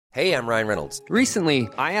Hey, I'm Ryan Reynolds. Recently,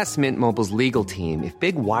 I asked Mint Mobile's legal team if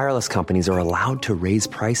big wireless companies are allowed to raise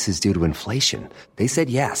prices due to inflation. They said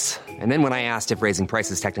yes. And then when I asked if raising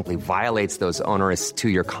prices technically violates those onerous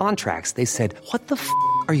two-year contracts, they said, "What the f***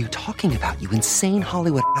 are you talking about, you insane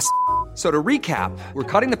Hollywood ass?" So to recap, we're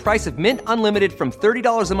cutting the price of Mint Unlimited from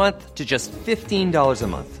 $30 a month to just $15 a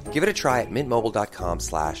month. Give it a try at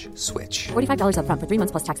mintmobile.com/switch. $45 up front for 3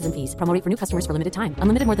 months plus taxes and fees. Promo rate for new customers for limited time.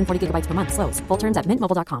 Unlimited more than 40 gigabytes per month. Slows full terms at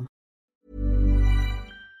mintmobile.com.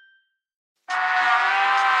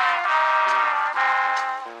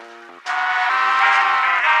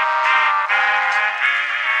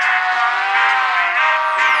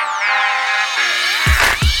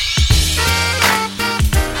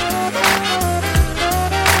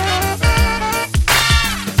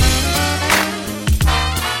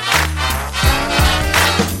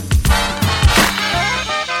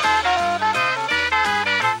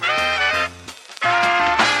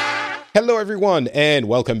 Hello everyone, and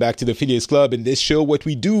welcome back to the Phileas Club. In this show, what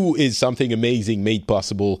we do is something amazing made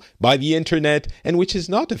possible by the internet and which is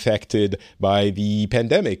not affected by the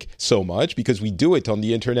pandemic so much because we do it on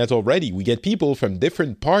the internet already. We get people from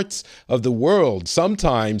different parts of the world,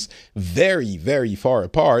 sometimes very, very far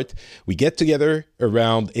apart. We get together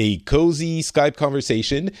around a cozy Skype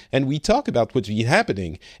conversation and we talk about what's been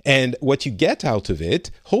happening. And what you get out of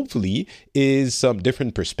it, hopefully, is some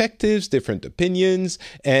different perspectives, different opinions,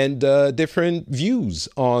 and different views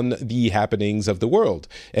on the happenings of the world.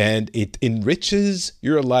 And it enriches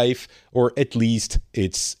your life, or at least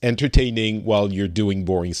it's entertaining while you're doing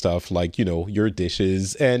boring stuff like, your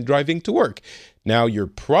dishes and driving to work. Now, you're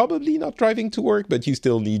probably not driving to work, but you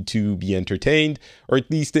still need to be entertained or at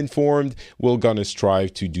least informed. We're going to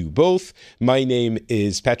strive to do both. My name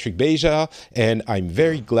is Patrick Beja, and I'm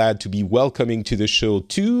very glad to be welcoming to the show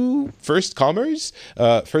two first-comers.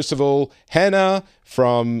 First of all, Hannah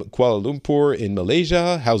from Kuala Lumpur in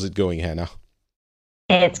Malaysia. How's it going, Hannah?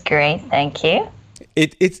 It's great, thank you.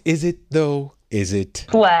 Is it, though? Is it?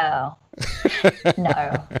 Well,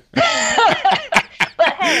 no.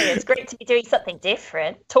 But hey, it's great to be doing something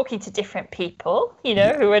different, talking to different people,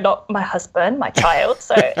 who are not my husband, my child.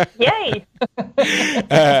 So, yay.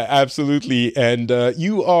 Absolutely. And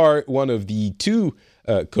you are one of the two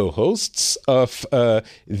co-hosts of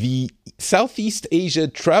the Southeast Asia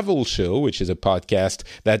Travel Show, which is a podcast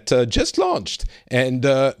that just launched. And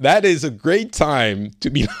that is a great time to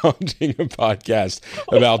be launching a podcast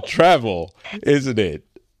about travel, isn't it?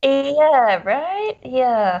 Yeah, right?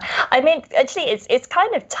 Yeah. I mean, actually, it's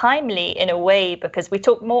kind of timely in a way because we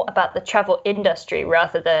talk more about the travel industry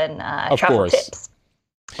rather than travel tips.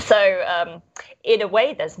 So in a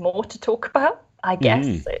way, there's more to talk about, I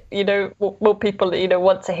guess. More people,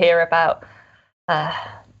 want to hear about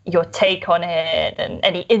your take on it and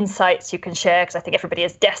any insights you can share, because I think everybody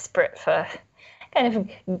is desperate for kind of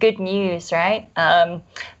good news, right?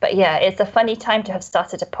 But yeah, it's a funny time to have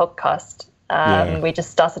started a podcast. We just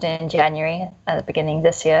started in January at the beginning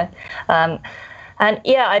this year. And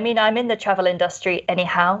yeah, I mean, I'm in the travel industry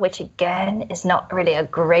anyhow, which again is not really a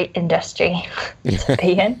great industry to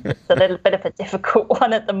be in. It's a little bit of a difficult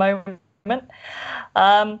one at the moment.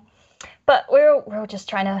 But we're just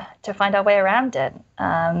trying to find our way around it.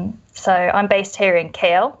 So I'm based here in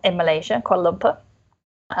KL in Malaysia, Kuala Lumpur.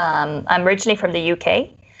 I'm originally from the UK,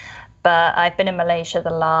 but I've been in Malaysia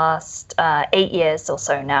the last 8 years or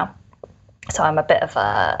so now. So I'm a bit of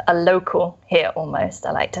a local here almost,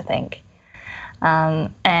 I like to think.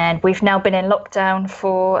 And we've now been in lockdown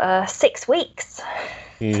for 6 weeks.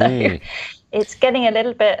 So it's getting a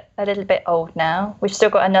little bit old now. We've still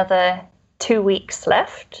got another 2 weeks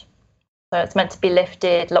left. So it's meant to be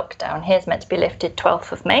lifted, lockdown here is meant to be lifted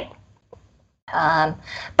 12th of May.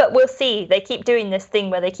 But we'll see. They keep doing this thing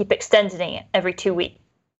where they keep extending it every 2 weeks.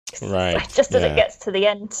 Right. So just as it gets to the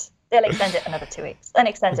end, they'll extend it another 2 weeks, then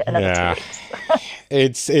extend it another 2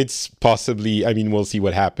 weeks. It's possibly, I mean, we'll see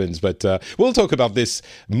what happens, but we'll talk about this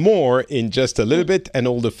more in just a little bit and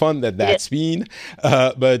all the fun that's been.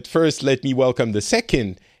 But first, let me welcome the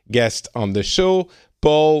second guest on the show,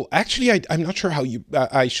 Paul. Actually, I'm not sure how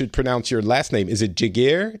I should pronounce your last name. Is it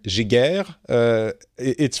Giguère?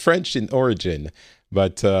 It's French in origin,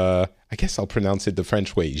 but I guess I'll pronounce it the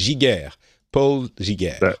French way. Giguère. Paul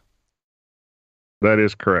Giguère. That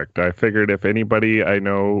is correct. I figured if anybody I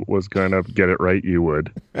know was going to get it right, you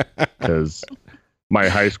would. Because my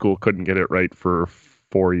high school couldn't get it right for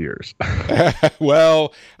 4 years.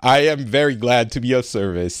 Well, I am very glad to be of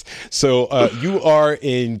service. So you are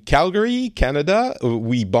in Calgary, Canada.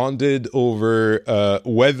 We bonded over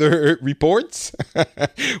weather reports,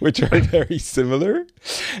 which are very similar.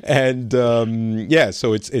 And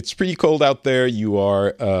so it's pretty cold out there. You are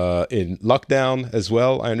in lockdown as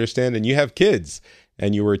well, I understand, and you have kids.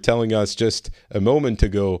 And you were telling us just a moment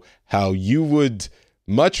ago how you would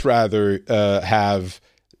much rather have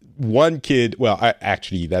one kid. Well,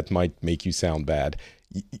 actually, that might make you sound bad.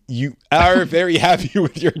 You are very happy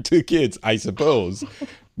with your 2 kids, I suppose.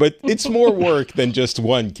 But it's more work than just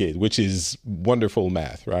one kid, which is wonderful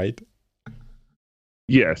math, right?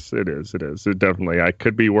 Yes, it is. It definitely. I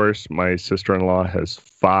could be worse. My sister-in-law has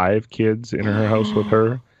 5 kids in her house with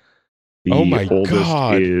her. The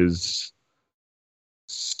oldest is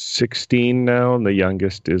 16 now, and the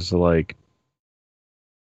youngest is like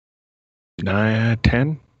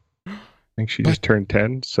 10. I think she just turned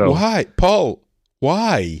 10. So why, Paul?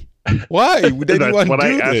 Why would anyone do this? That's what I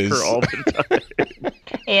ask her all the time.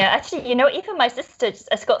 Yeah, actually, even my sister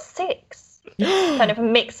has got 6. Kind of a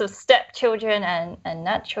mix of stepchildren and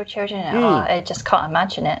natural children. I just can't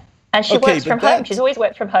imagine it. And she works from home. She's always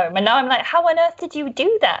worked from home. And now I'm like, how on earth did you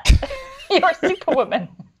do that? You're a superwoman.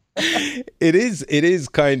 It is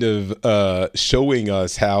kind of showing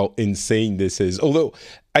us how insane this is. Although,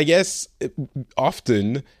 I guess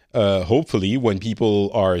often, hopefully, when people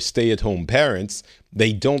are stay-at-home parents,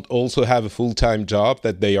 they don't also have a full-time job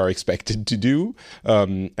that they are expected to do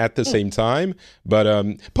at the same time.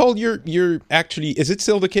 But Paul, you're actually, is it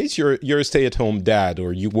still the case? You're a stay-at-home dad,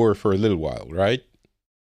 or you were for a little while, right?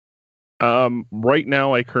 Right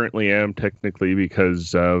now, I currently am, technically,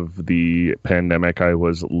 because of the pandemic. I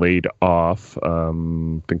was laid off. I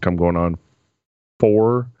think I'm going on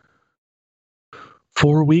 4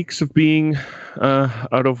 weeks of being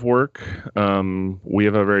out of work. We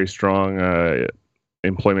have a very strong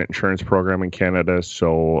employment insurance program in Canada,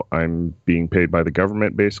 so I'm being paid by the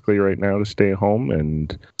government basically right now to stay home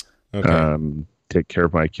and take care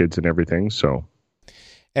of my kids and everything. So.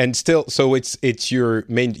 And still, so it's your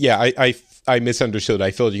main. Yeah, I misunderstood.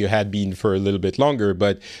 I thought you had been for a little bit longer,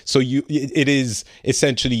 but so it is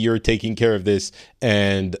essentially you're taking care of this,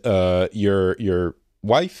 and your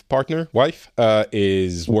partner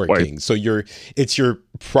is working. So it's your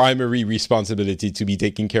primary responsibility to be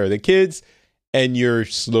taking care of the kids, and you're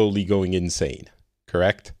slowly going insane.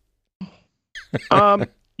 Correct? To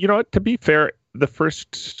be fair, the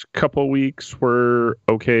first couple weeks were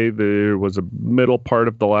okay. There was a middle part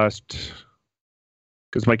of the last,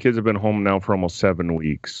 because my kids have been home now for almost 7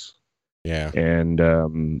 weeks. Yeah. And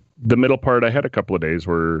the middle part, I had a couple of days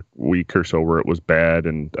where week or so where it was bad,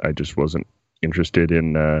 and I just wasn't interested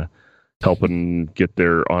in helping get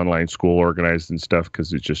their online school organized and stuff,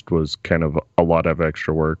 because it just was kind of a lot of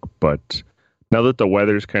extra work. But now that the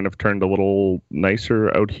weather's kind of turned a little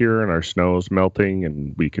nicer out here and our snow's melting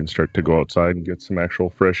and we can start to go outside and get some actual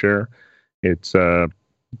fresh air, it's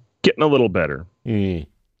getting a little better. Mm.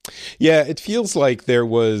 Yeah, it feels like there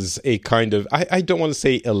was a kind of, I don't want to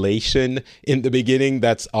say elation in the beginning.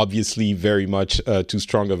 That's obviously very much too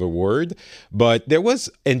strong of a word. But there was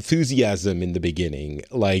enthusiasm in the beginning.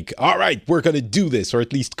 Like, all right, we're going to do this, or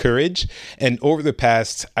at least courage. And over the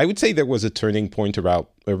past, I would say there was a turning point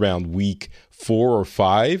around week 4 or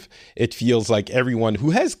 5. It feels like everyone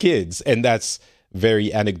who has kids, and that's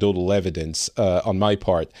very anecdotal evidence on my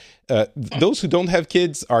part. Those who don't have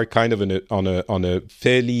kids are kind of on a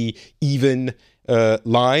fairly even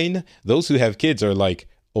line. Those who have kids are like,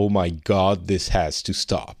 oh my God, this has to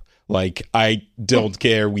stop. Like, I don't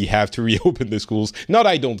care. We have to reopen the schools. Not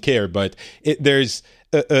I don't care, but there's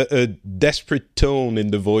a desperate tone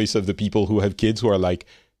in the voice of the people who have kids who are like,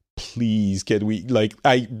 please, can we, like,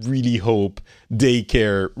 I really hope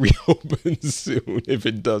daycare reopens soon. If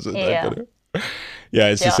it doesn't,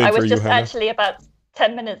 it's the same for you, I was just Hannah. actually about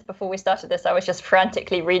 10 minutes before we started this, I was just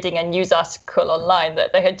frantically reading a news article online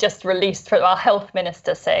that they had just released from our health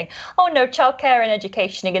minister saying, oh no, childcare and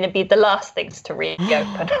education are going to be the last things to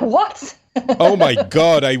reopen. What? Oh my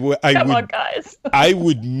God, Come on, guys. I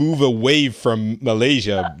would move away from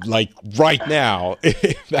Malaysia, like, right now,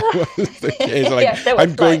 if that was the case. Like,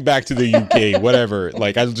 I'm going back to the UK, whatever.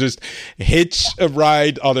 Like, I'll just hitch a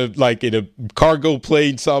ride on in a cargo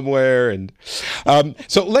plane somewhere. And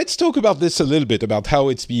so let's talk about this a little bit, about how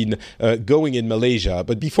it's been going in Malaysia.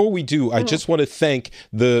 But before we do, I just want to thank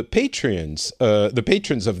the patrons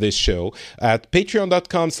of this show at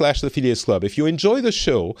patreon.com/the Phileas Club. If you enjoy the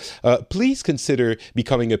show, please please consider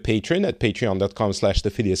becoming a patron at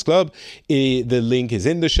patreon.com/thephileasclub. The link is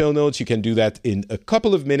in the show notes. You can do that in a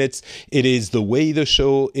couple of minutes. It is the way the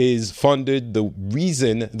show is funded, the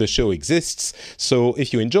reason the show exists. So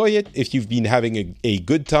if you enjoy it, if you've been having a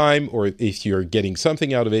good time, or if you're getting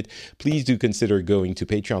something out of it, please do consider going to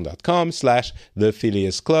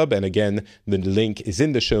patreon.com/thephileasclub. And again, the link is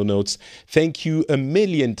in the show notes. Thank you a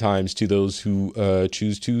million times to those who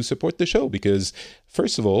choose to support the show, because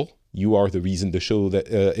first of all, you are the reason the show that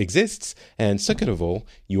exists, and second of all,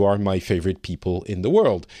 you are my favorite people in the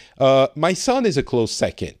world. My son is a close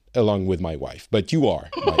second, along with my wife, but you are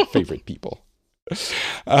my favorite people.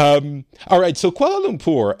 All right, so Kuala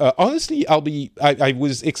Lumpur, honestly, I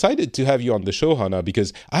was excited to have you on the show, Hannah,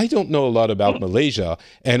 because I don't know a lot about Malaysia,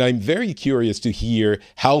 and I'm very curious to hear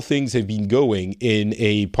how things have been going in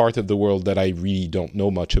a part of the world that I really don't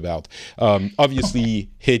know much about. Obviously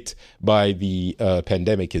hit by the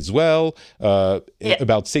pandemic as well.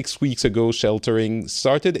 About 6 weeks ago, sheltering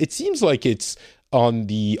started. It seems like it's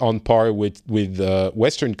on par with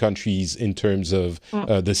Western countries in terms of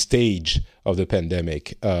the stage of the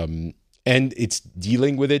pandemic, and it's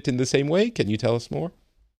dealing with it in the same way. Can you tell us more?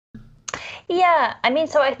 Yeah, I mean,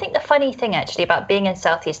 so I think the funny thing actually about being in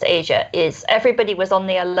Southeast Asia is everybody was on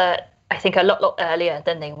the alert, I think, a lot earlier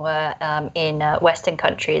than they were in Western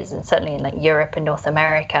countries, and certainly in like Europe and North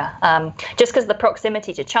America, just because of the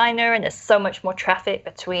proximity to China, and there's so much more traffic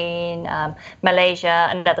between Malaysia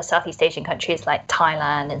and other Southeast Asian countries like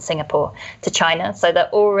Thailand and Singapore to China. So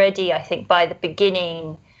that already, I think, by the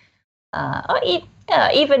beginning,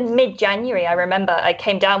 even mid-January, I remember I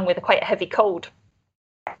came down with quite a heavy cold,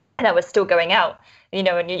 and I was still going out, and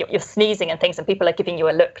you're sneezing and things, and people are giving you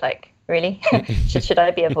a look like, really? should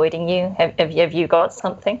I be avoiding you? Have you got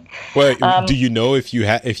something? Well, do you know if you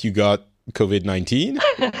got COVID-19?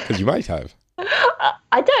 Because you might have.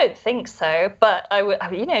 I don't think so, but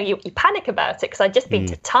you panic about it, because I'd just been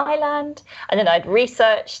to Thailand, and then I'd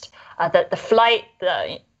researched that the flight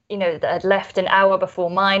that had left an hour before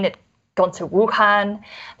mine had gone to Wuhan.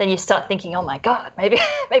 Then you start thinking, oh my God, maybe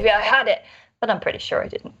I had it. But I'm pretty sure I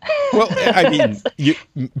didn't. Well, I mean,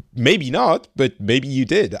 maybe not, but maybe you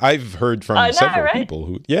did. I've heard from several people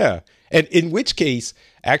who, and in which case,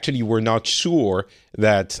 actually, we're not sure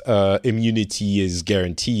that immunity is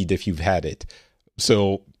guaranteed if you've had it.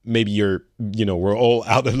 So maybe we're all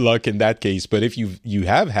out of luck in that case. But if you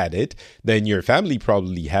have had it, then your family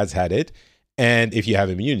probably has had it. And if you have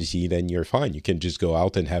immunity, then you're fine. You can just go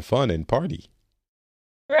out and have fun and party.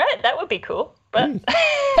 Right, that would be cool. But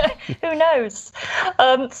who knows?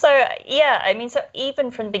 So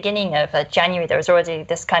even from the beginning of January, there was already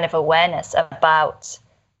this kind of awareness about.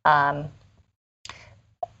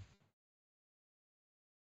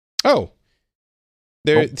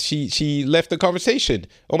 She left the conversation.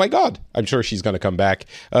 Oh my God! I'm sure she's going to come back.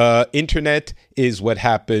 Internet is what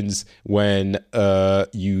happens when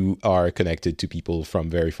you are connected to people from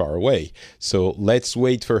very far away. So let's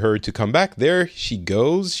wait for her to come back. There she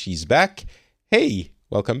goes. She's back. Hey,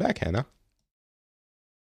 welcome back, Hannah.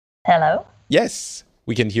 Hello? Yes,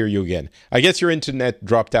 we can hear you again. I guess your internet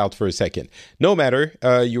dropped out for a second. No matter.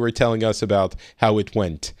 You were telling us about how it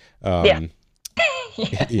went. Yeah.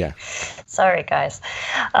 Sorry, guys.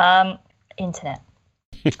 Internet.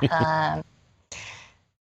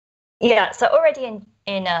 So already in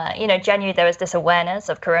January, there was this awareness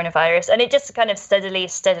of coronavirus, and it just kind of steadily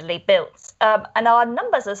built. And our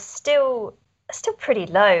numbers are still pretty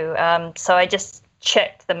low. So I just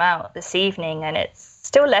checked them out this evening, and it's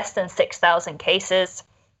still less than 6,000 cases.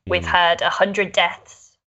 We've had 100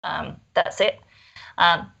 deaths. That's it.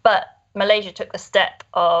 But Malaysia took the step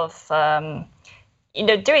of,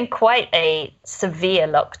 doing quite a severe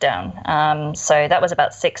lockdown. So that was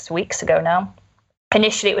about 6 weeks ago now.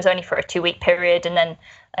 Initially, it was only for a 2-week period, and then,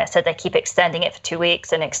 like I said, they keep extending it for 2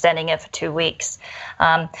 weeks and extending it for 2 weeks.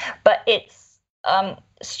 But it's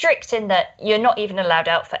strict in that you're not even allowed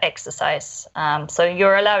out for exercise. So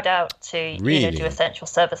you're allowed out to do essential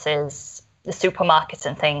services, the supermarkets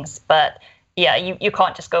and things. But yeah, you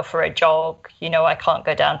can't just go for a jog. I can't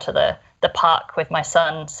go down to the park with my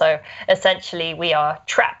son. So essentially, we are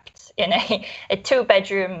trapped in a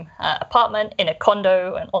 2-bedroom apartment in a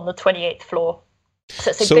condo and on the 28th floor.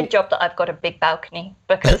 So it's a good job that I've got a big balcony,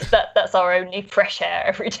 because that's our only fresh air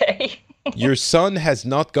every day. Your son has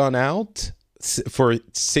not gone out for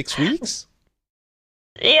 6 weeks?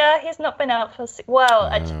 Yeah, he's not been out for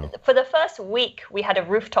for the first week we had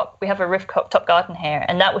we have a rooftop garden here,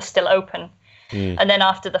 and that was still open. And then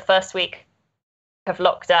after the first week of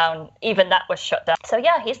lockdown, even that was shut down. So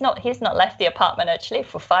yeah, he's not left the apartment actually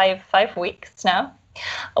for five weeks now.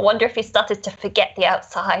 I wonder if he started to forget the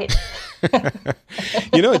outside.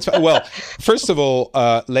 Well, first of all,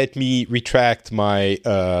 let me retract my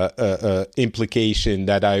implication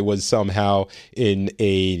that I was somehow in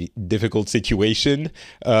a difficult situation,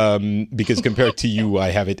 because compared to you, I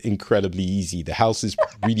have it incredibly easy. The house is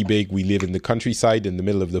really big. We live in the countryside in the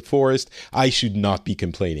middle of the forest. I should not be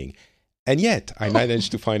complaining. And yet, I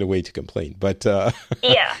managed to find a way to complain. But that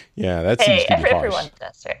seems to be harsh. Everyone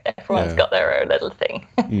does, right? Everyone's got their own little thing.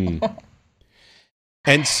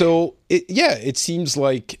 And so, it seems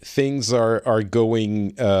like things are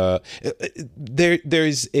going.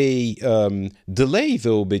 There's a delay,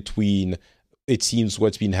 though, between, it seems,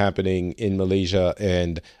 what's been happening in Malaysia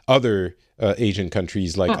and other Asian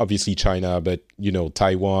countries, like obviously China, but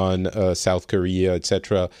Taiwan, South Korea,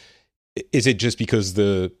 etc. Is it just because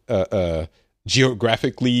the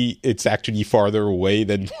geographically it's actually farther away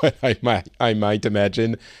than what I might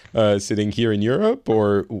imagine sitting here in Europe,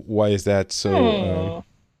 or why is that so?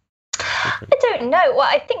 I don't know. Well,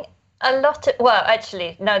 I think a lot of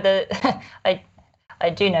actually no, I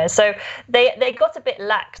do know. So they got a bit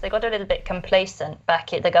lax. They got a little bit complacent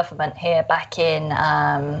back at the government here back in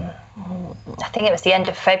I think it was the end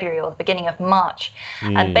of February or the beginning of March.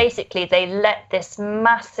 And basically they let this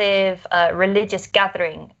massive religious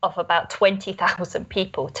gathering of about 20,000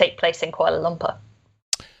 people take place in Kuala Lumpur.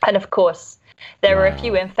 And of course, there were a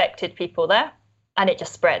few infected people there, and it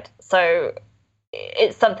just spread. So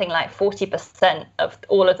it's something like 40% of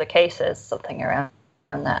all of the cases, something around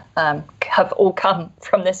that, have all come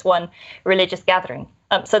from this one religious gathering.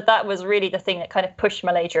 So that was really the thing that kind of pushed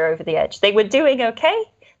Malaysia over the edge. They were doing okay.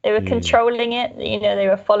 They were controlling it. They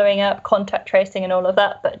were following up contact tracing and all of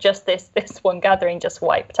that. But just this one gathering just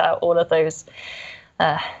wiped out all of those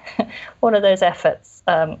efforts.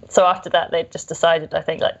 So after that, they just decided, I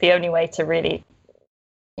think, like the only way to really,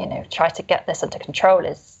 try to get this under control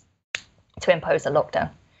is to impose a lockdown.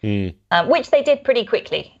 Which they did pretty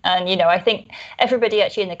quickly. And, I think everybody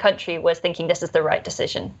actually in the country was thinking this is the right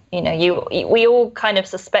decision. We all kind of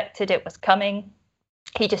suspected it was coming.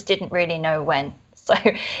 He just didn't really know when. So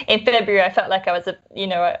in February, I felt like I was,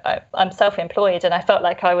 I'm self-employed, and I felt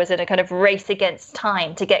like I was in a kind of race against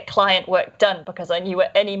time to get client work done, because I knew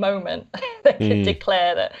at any moment they could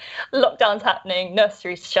declare that lockdown's happening,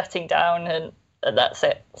 nurseries shutting down, and that's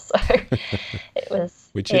it. So it was,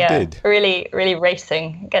 which it did. Really, really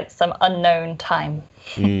racing against some unknown time.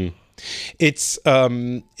 It's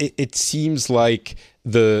it seems like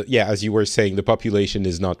as you were saying, the population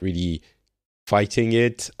is not really fighting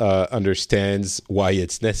it, understands why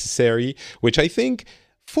it's necessary, which I think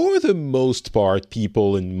for the most part,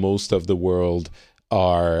 people in most of the world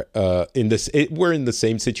are in this. We're in the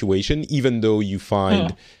same situation, even though you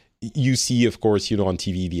find. You see, of course, on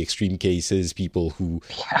TV, the extreme cases, people who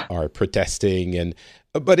are protesting,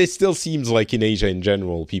 but it still seems like in Asia in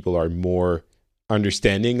general, people are more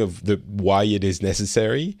understanding of why it is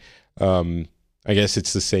necessary. I guess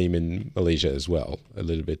it's the same in Malaysia as well, a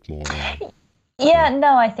little bit more.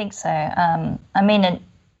 No, I think so.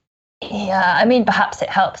 Perhaps it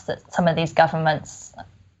helps that some of these governments,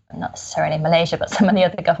 not necessarily Malaysia, but some of the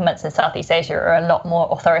other governments in Southeast Asia are a lot more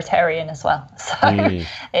authoritarian as well. So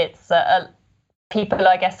it's people,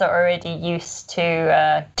 I guess, are already used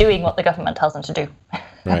to doing what the government tells them to do.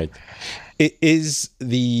 Right. Is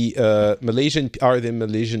the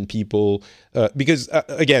Malaysian people, because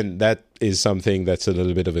again, that is something that's a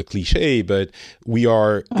little bit of a cliche, but we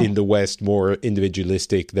are in the West more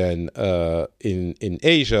individualistic than in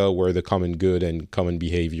Asia, where the common good and common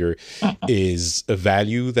behavior is a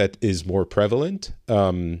value that is more prevalent.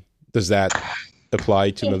 Does that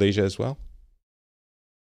apply to Malaysia as well?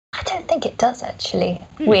 I don't think it does, actually,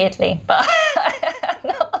 weirdly, but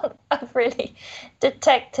I've really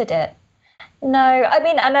detected it. No,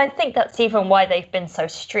 and I think that's even why they've been so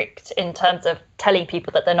strict in terms of telling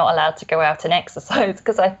people that they're not allowed to go out and exercise,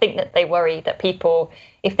 because I think that they worry that people,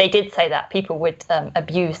 if they did say that, people would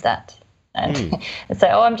abuse that and say,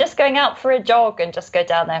 I'm just going out for a jog, and just go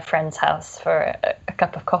down their friend's house for a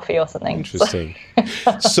cup of coffee or something. Interesting.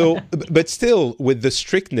 So, but still, with the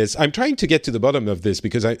strictness, I'm trying to get to the bottom of this,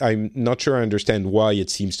 because I'm not sure I understand why it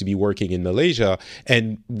seems to be working in Malaysia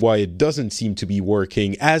and why it doesn't seem to be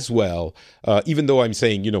working as well. Even though I'm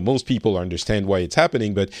saying, most people understand why it's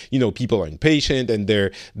happening, but, people are impatient, and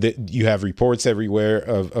you have reports everywhere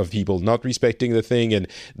of people not respecting the thing, and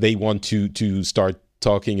they want to start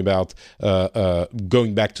talking about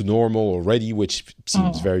going back to normal already, which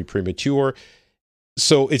seems very premature.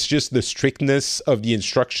 So it's just the strictness of the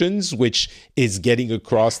instructions which is getting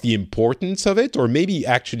across the importance of it, or maybe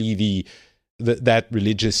actually that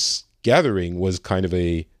religious gathering was kind of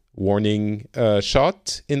a warning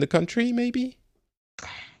shot in the country, maybe?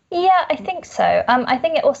 Yeah, I think so. I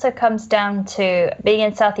think it also comes down to being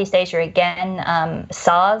in Southeast Asia again.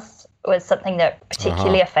 SARS was something that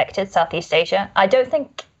particularly affected Southeast Asia. I don't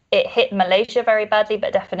think it hit Malaysia very badly,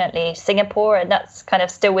 but definitely Singapore, and that's kind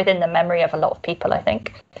of still within the memory of a lot of people, I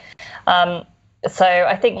think. So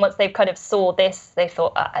I think once they've kind of saw this, they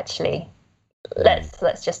thought, actually,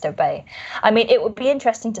 let's just obey. I mean, it would be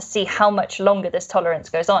interesting to see how much longer this tolerance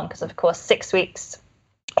goes on, because of course 6 weeks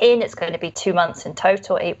in, it's going to be 2 months in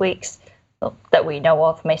total, 8 weeks that we know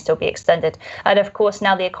of, may still be extended. And of course,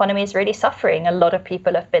 now the economy is really suffering. A lot of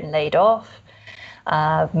people have been laid off,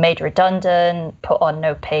 made redundant, put on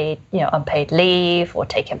unpaid leave, or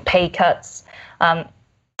taken pay cuts.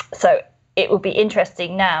 So it will be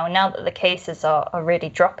interesting now that the cases are really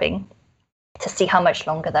dropping, to see how much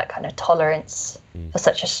longer that kind of tolerance for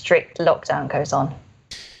such a strict lockdown goes on.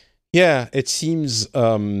 Yeah, it seems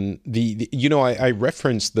I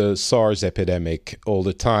reference the SARS epidemic all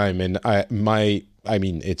the time, and I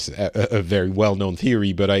mean, it's a very well-known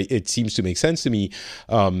theory, but it seems to make sense to me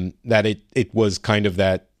that it was kind of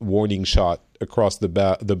that warning shot across the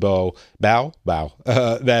bow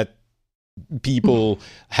that people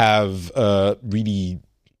have really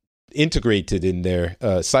integrated in their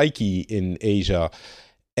psyche in Asia,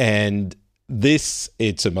 and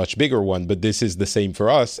it's a much bigger one, but this is the same for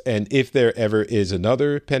us. And if there ever is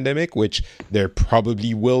another pandemic, which there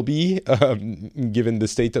probably will be, given the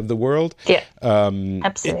state of the world,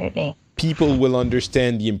 absolutely, people will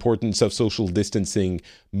understand the importance of social distancing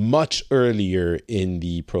much earlier in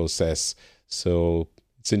the process. So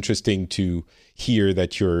it's interesting to hear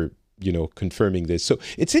that you're confirming this. So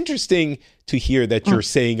it's interesting to hear that you're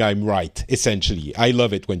saying I'm right, essentially. I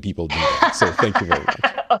love it when people do that. So thank you very much.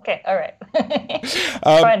 Okay, all right.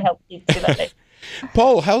 Try and help you do that later.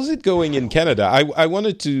 Paul, how's it going in Canada? I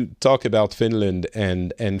wanted to talk about Finland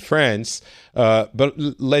and France, but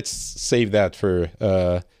let's save that for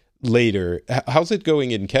later. How's it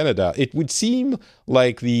going in Canada? It would seem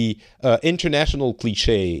like the international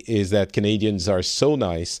cliche is that Canadians are so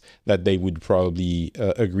nice that they would probably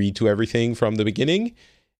agree to everything from the beginning.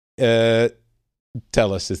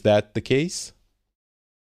 Tell us, is that the case?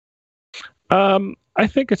 I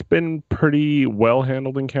think it's been pretty well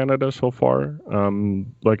handled in Canada so far.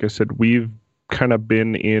 Like I said, we've kind of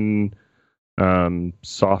been in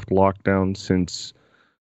soft lockdown since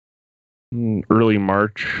early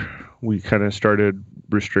March. We kind of started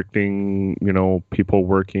restricting, people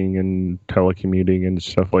working and telecommuting and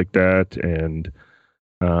stuff like that. And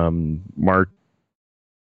March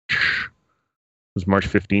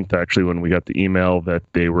 15th, actually, when we got the email that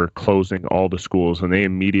they were closing all the schools, and they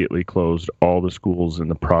immediately closed all the schools in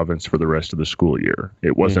the province for the rest of the school year.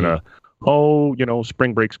 It wasn't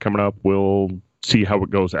spring break's coming up, we'll see how it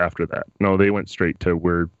goes after that. No, they went straight to,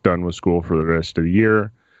 we're done with school for the rest of the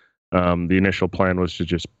year. The initial plan was to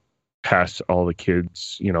just pass all the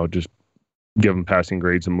kids, just give them passing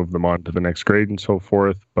grades and move them on to the next grade and so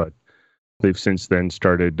forth. But they've since then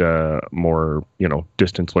started more,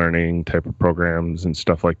 distance learning type of programs and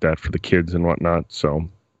stuff like that for the kids and whatnot. So,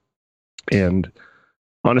 and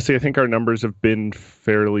honestly, I think our numbers have been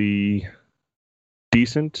fairly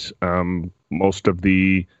decent. Most of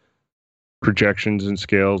the projections and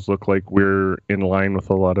scales look like we're in line with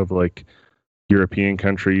a lot of European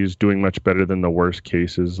countries, doing much better than the worst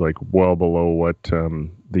cases, well below what the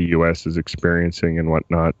U.S. is experiencing and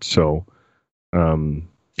whatnot. So,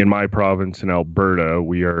 in my province in Alberta,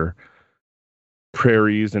 we are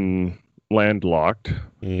prairies and landlocked.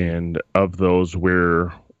 And of those,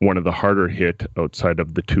 we're one of the harder hit outside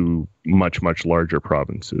of the two much, much larger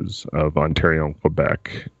provinces of Ontario and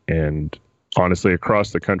Quebec. And honestly,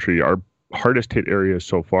 across the country, our hardest hit areas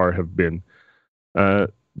so far have been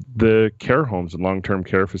the care homes and long-term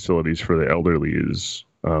care facilities for the elderly is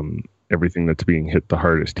everything that's being hit the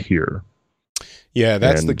hardest here. Yeah,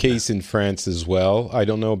 that's the case in France as well. I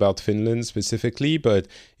don't know about Finland specifically, but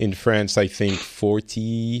in France, I think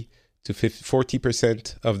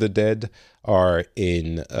 40% of the dead are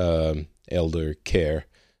in elder care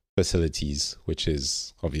facilities, which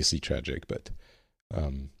is obviously tragic. But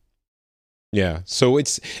yeah, so it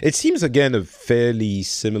seems again a fairly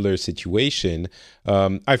similar situation.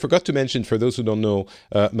 I forgot to mention, for those who don't know,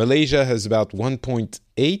 Malaysia has about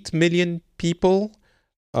 1.8 million people.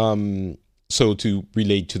 So to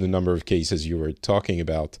relate to the number of cases you were talking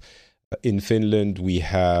about, in Finland we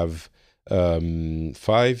have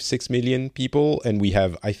 5-6 million people, and we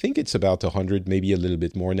have, I think it's about 100, maybe a little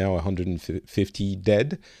bit more now, 150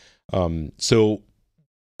 dead. So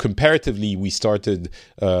comparatively, we started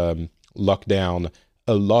lockdown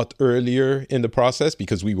a lot earlier in the process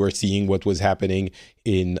because we were seeing what was happening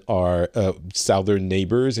in our southern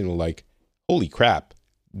neighbors and we're like, holy crap,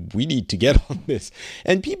 we need to get on this.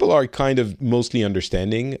 And people are kind of mostly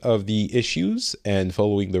understanding of the issues and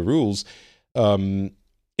following the rules. In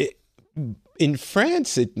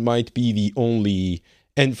France, it might be the only,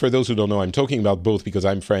 and for those who don't know, I'm talking about both because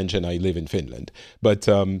I'm French and I live in Finland. But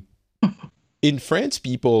in France,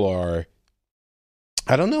 people are,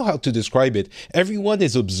 I don't know how to describe it. Everyone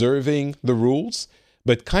is observing the rules,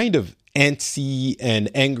 but kind of antsy and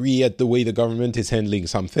angry at the way the government is handling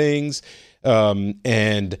some things.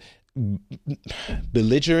 And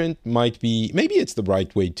belligerent might be, maybe it's the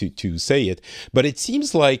right way to say it, but it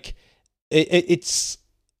seems like it's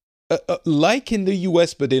like in the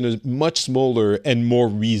US, but in a much smaller and more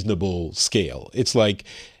reasonable scale. It's like,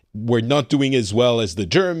 we're not doing as well as the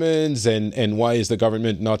Germans, and why is the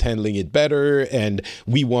government not handling it better? And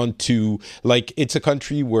we want to, like, it's a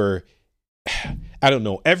country where, I don't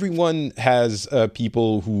know, everyone has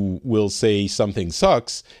people who will say something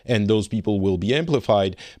sucks, and those people will be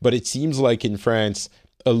amplified. But it seems like in France,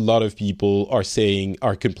 a lot of people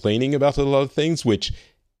are complaining about a lot of things, which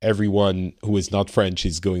everyone who is not French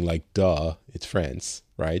is going like, duh, it's France,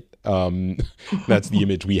 right? That's the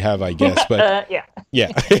image we have, I guess. But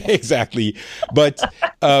yeah, exactly. But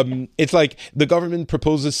it's like the government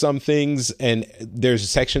proposes some things and there's a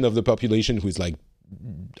section of the population who's like,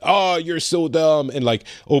 oh, you're so dumb, and like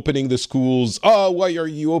opening the schools. Oh, why are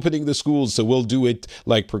you opening the schools? So we'll do it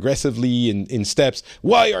like progressively in steps.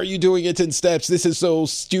 Why are you doing it in steps? This is so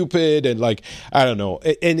stupid. And like, I don't know.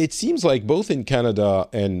 And it seems like both in Canada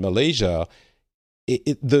and Malaysia,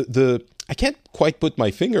 I can't quite put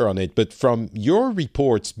my finger on it, but from your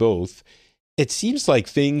reports both, it seems like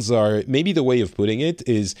things are, maybe the way of putting it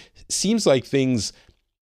is, seems like things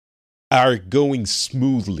are going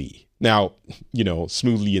smoothly. Now, you know,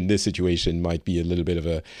 smoothly in this situation might be a little bit of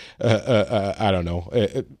I don't know,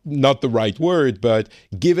 not the right word, but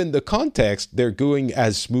given the context, they're going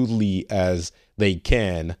as smoothly as they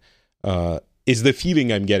can, is the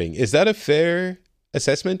feeling I'm getting. Is that a fair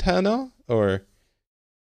assessment, Hannah, or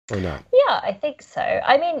not? Yeah, I think so.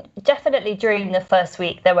 I mean, definitely during the first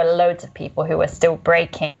week, there were loads of people who were still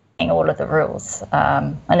breaking all of the rules.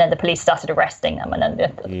 And then the police started arresting them, and then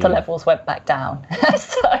the levels went back down.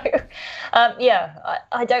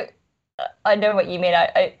 I know what you mean.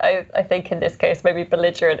 I think in this case, maybe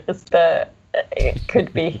belligerent is it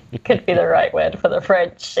could be the right word for the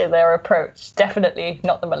French in their approach. Definitely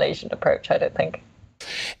not the Malaysian approach, I don't think.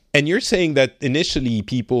 And you're saying that initially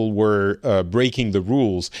people were breaking the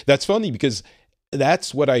rules. That's funny because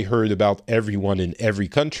that's what I heard about everyone in every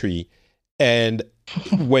country. And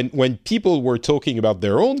when people were talking about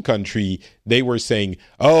their own country, they were saying,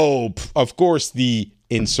 oh, of course the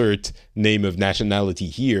insert name of nationality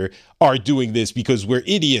here are doing this because we're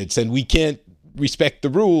idiots and we can't respect the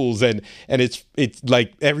rules. And it's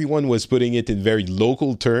like everyone was putting it in very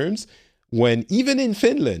local terms, when even in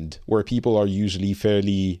Finland, where people are usually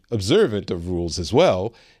fairly observant of rules as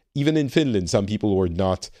well, even in Finland, some people were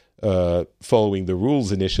not following the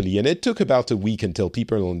rules initially. And it took about a week until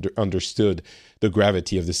people understood the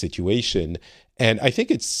gravity of the situation. And I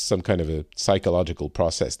think it's some kind of a psychological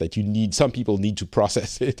process that some people need to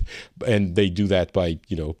process it. And they do that by,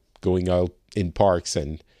 going out in parks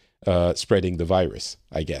and spreading the virus,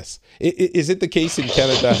 I guess. Is it the case in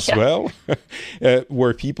Canada as well?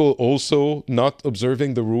 Were people also not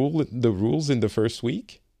observing the rules in the first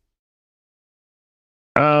week?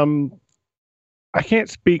 I can't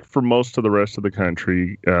speak for most of the rest of the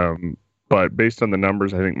country, but based on the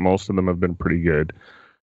numbers, I think most of them have been pretty good.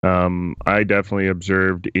 I definitely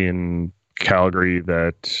observed in Calgary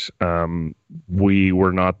that we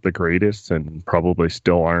were not the greatest and probably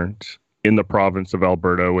still aren't. In the province of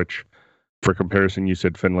Alberta, which for comparison, you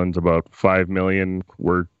said Finland's about 5 million.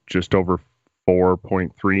 We're just over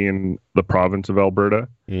 4.3 in the province of Alberta.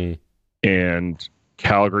 And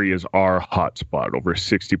Calgary is our hotspot. Over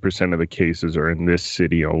 60% of the cases are in this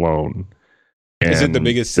city alone. And is it the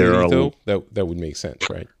biggest city, though? That would make sense,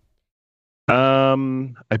 right?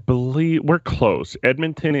 I believe we're close.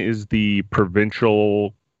 Edmonton is the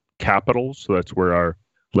provincial capital, so that's where our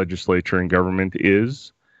legislature and government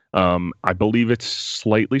is. I believe it's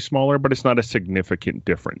slightly smaller, but it's not a significant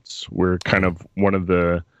difference. We're kind of one of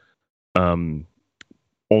the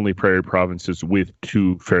only prairie provinces with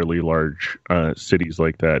two fairly large cities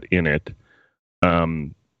like that in it.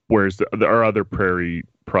 Whereas our other prairie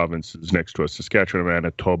provinces next to us, Saskatchewan and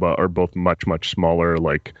Manitoba, are both much, much smaller,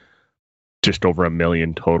 like just over 1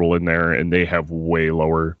 million total in there, and they have way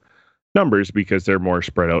lower numbers because they're more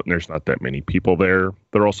spread out and there's not that many people there.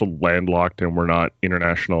 They're also landlocked and we're not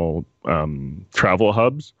international travel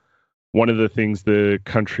hubs. One of the things the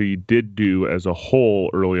country did do as a whole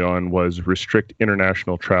early on was restrict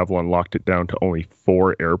international travel and locked it down to only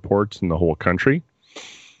 4 airports in the whole country.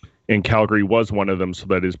 And Calgary was one of them, so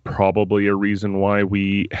that is probably a reason why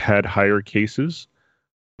we had higher cases.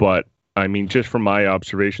 But, I mean, just from my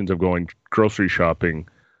observations of going grocery shopping,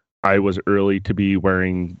 I was early to be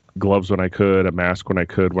wearing gloves when I could, a mask when I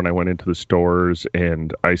could, when I went into the stores,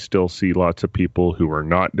 and I still see lots of people who are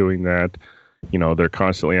not doing that. You know, they're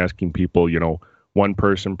constantly asking people, you know, one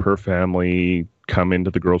person per family come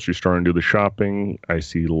into the grocery store and do the shopping. I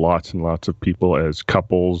see lots and lots of people as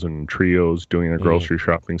couples and trios doing their grocery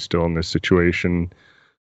shopping still in this situation.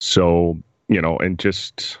 So, you know, and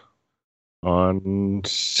just on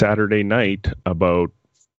Saturday night, about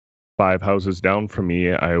 5 houses down from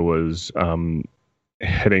me, I was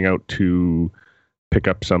heading out to pick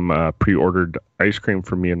up some pre-ordered ice cream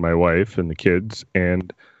for me and my wife and the kids,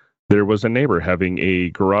 and there was a neighbor having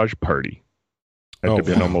a garage party. Had to have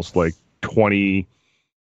been almost like 20,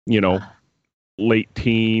 you know, late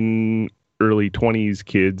teen, early 20s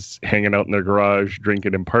kids hanging out in their garage,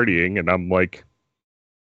 drinking and partying. And I'm like,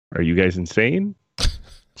 are you guys insane?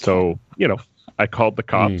 So, you know, I called the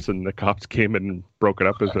cops and the cops came and broke it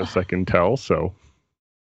up as best I can tell. So,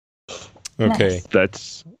 okay,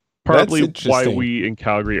 that's partly why we in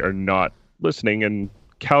Calgary are not listening. And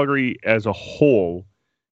Calgary as a whole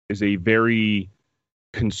is a very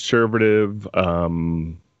conservative part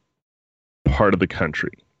of the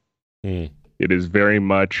country. It is very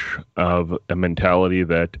much of a mentality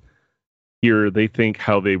that here they think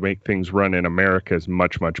how they make things run in America is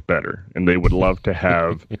much, much better. And they would love to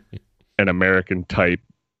have an American type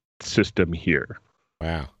system here.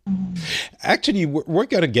 Wow. Actually, we're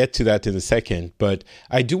going to get to that in a second, but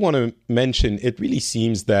I do want to mention it really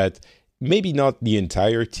seems that maybe not the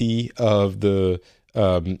entirety of the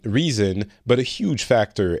reason, but a huge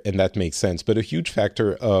factor, and that makes sense, but a huge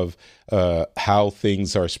factor of how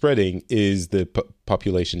things are spreading is the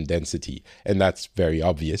population density. And that's very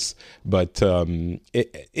obvious. But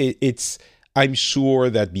it's, I'm sure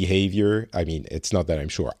that behavior, I mean, it's not that I'm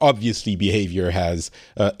sure. Obviously, behavior has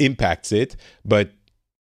impacts it, but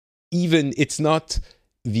even it's not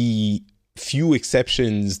the few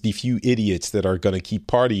exceptions, the few idiots that are going to keep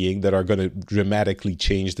partying that are going to dramatically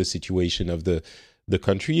change the situation of the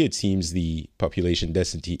country. It seems the population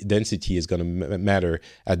density is going to matter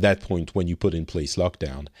at that point when you put in place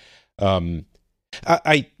lockdown.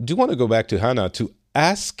 I do want to go back to Hannah to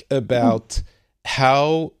ask about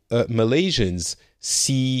how Malaysians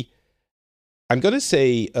see, I'm going to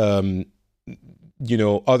say, you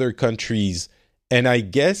know, other countries. And I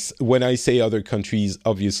guess when I say other countries,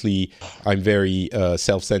 obviously I'm very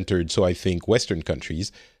self-centered, so I think Western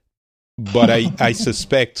countries. But I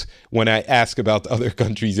suspect when I ask about other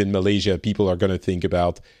countries in Malaysia, people are going to think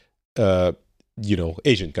about, you know,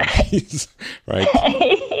 Asian countries, right?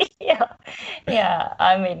 Yeah.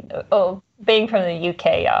 I mean, being from the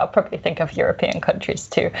UK, I'll probably think of European countries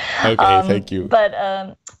too. Okay, thank you. But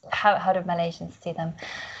how do Malaysians see them?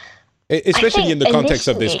 Especially in the context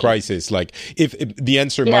of this crisis, like if the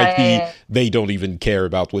answer might be they don't even care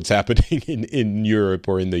about what's happening in Europe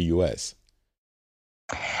or in the US.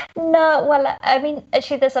 No, well, I mean,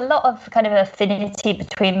 actually, there's a lot of kind of affinity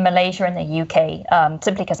between Malaysia and the UK,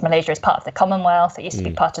 simply because Malaysia is part of the Commonwealth. It used to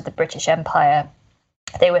be part of the British Empire.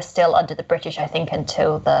 They were still under the British, I think,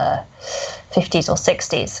 until the 50s or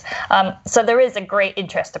 60s. So there is a great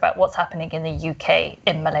interest about what's happening in the UK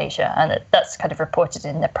in Malaysia, and that's kind of reported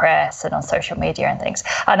in the press and on social media and things.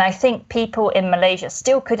 And I think people in Malaysia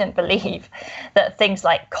still couldn't believe that things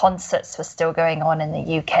like concerts were still going on in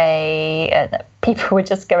the UK, and that people were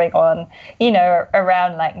just going on, you know,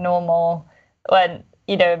 around like normal when,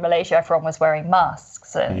 you know, in Malaysia, everyone was wearing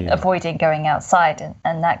masks and avoiding going outside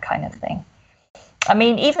and that kind of thing. I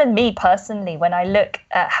mean, even me personally, when I look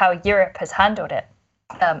at how Europe has handled it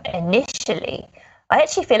initially, I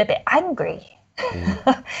actually feel a bit angry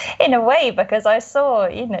in a way, because I saw,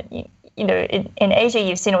 you know, in Asia,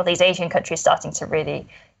 you've seen all these Asian countries starting to really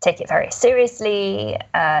take it very seriously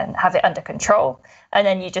and have it under control. And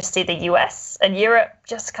then you just see the US and Europe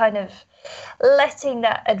just kind of letting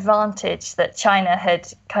that advantage that China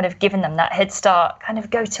had kind of given them, that head start, kind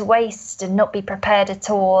of go to waste and not be prepared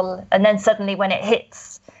at all. And then suddenly when it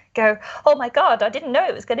hits, go, oh my God, I didn't know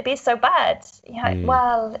it was going to be so bad. You know,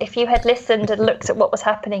 well, if you had listened and looked at what was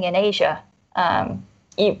happening in Asia,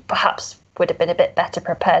 you perhaps would have been a bit better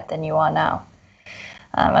prepared than you are now,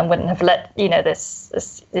 and wouldn't have let, you know,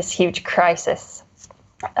 this huge crisis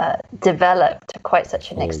develop to quite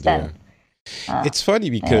such an extent. It's funny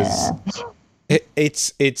because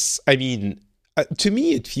it's. I mean, to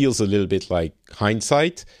me, it feels a little bit like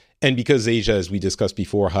hindsight. And because Asia, as we discussed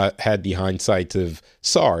before, had the hindsight of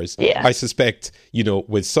SARS, I suspect,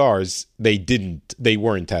 with SARS, they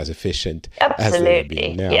weren't as efficient as they're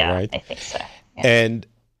being now, right? I think so. Yeah. And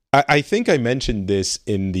I think I mentioned this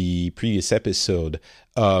in the previous episode.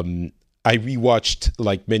 I rewatched,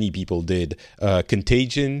 like many people did,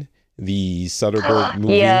 Contagion, the Soderbergh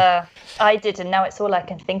movie. Yeah, I did, and now it's all I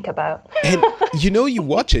can think about. And you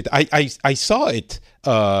watch it. I saw it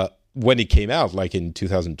when it came out, like in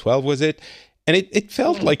 2012, was it? And it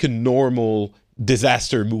felt like a normal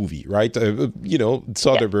disaster movie, right?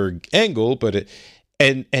 Soderbergh angle, but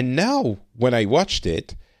and now when I watched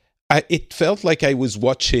it, it felt like I was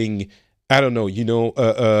watching, I don't know,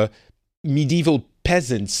 medieval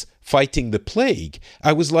peasants fighting the plague.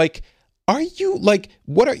 I was like, are you like,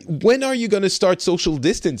 when are you going to start social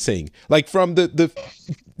distancing? Like from the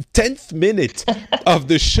 10th minute of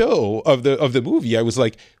the show, of the movie, I was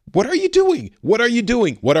like, what are you doing? What are you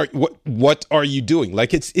doing? What are you doing?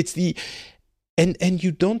 Like it's the, and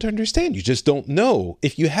you don't understand. You just don't know.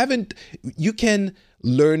 If you haven't, you can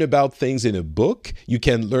learn about things in a book. You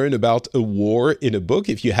can learn about a war in a book.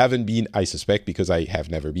 If you haven't been, I suspect, because I have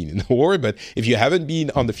never been in a war, but if you haven't been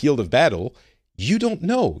on the field of battle, you don't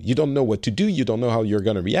know. You don't know what to do. You don't know how you're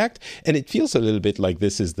going to react. And it feels a little bit like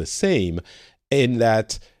this is the same, in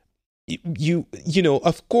that you know,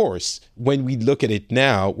 of course, when we look at it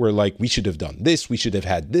now, we're like, we should have done this. We should have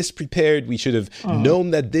had this prepared. We should have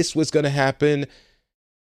known that this was going to happen.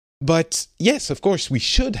 But yes, of course, we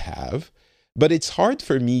should have. But it's hard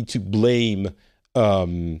for me to blame,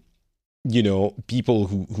 people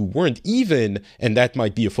who weren't, even, and that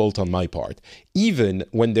might be a fault on my part, even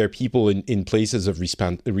when there are people in places of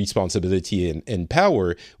responsibility and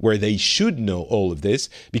power where they should know all of this,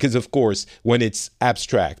 because of course, when it's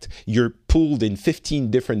abstract, you're pulled in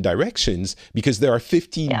 15 different directions because there are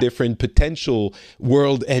 15 different potential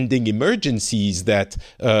world-ending emergencies that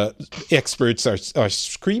experts are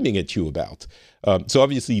screaming at you about. So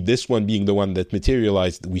obviously, this one being the one that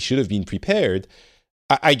materialized, we should have been prepared.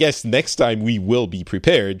 I guess next time we will be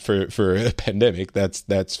prepared for a pandemic.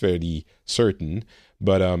 That's fairly certain.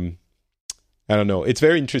 But I don't know. It's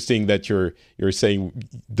very interesting that you're saying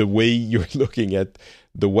the way you're looking at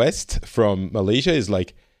the West from Malaysia is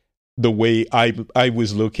like the way I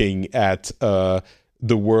was looking at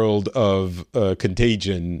the world of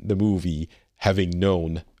Contagion, the movie, having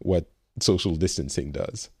known what social distancing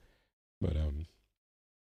does. But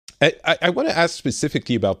I want to ask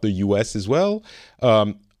specifically about the US as well.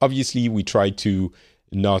 Obviously, we try to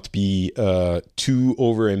not be too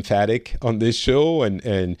over-emphatic on this show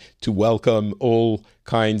and to welcome all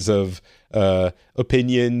kinds of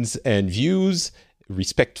opinions and views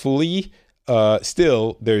respectfully.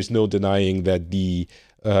 Still, there's no denying that the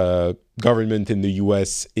government in the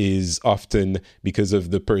US is often, because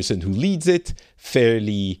of the person who leads it,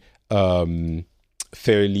 fairly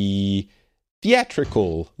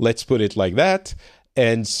theatrical, let's put it like that.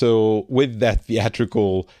 And so with that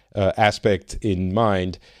theatrical aspect in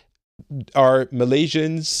mind, are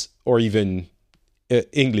Malaysians or even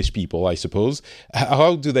English people, I suppose,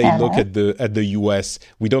 how do they look at the US?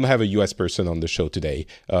 We don't have a US person on the show today,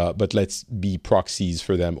 but let's be proxies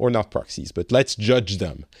for them, or not proxies, but let's judge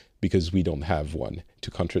them because we don't have one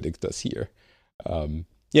to contradict us here.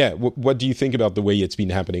 What do you think about the way it's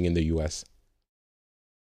been happening in the US?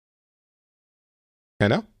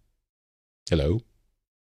 Hannah? Hello?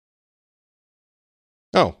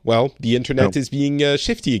 Oh, well, the internet is being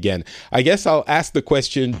shifty again. I guess I'll ask the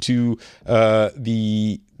question to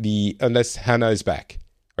unless Hannah is back.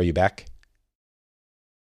 Are you back?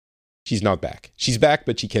 She's not back. She's back,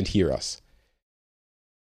 but she can't hear us.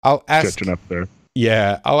 I'll ask... Catching up there.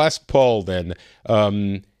 Yeah, I'll ask Paul then.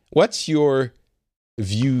 What's your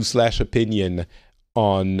view/opinion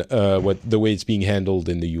on the way it's being handled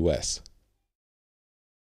in the US?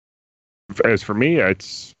 As for me,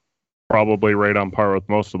 it's probably right on par with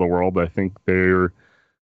most of the world. I think they're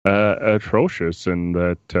atrocious, and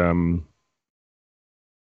that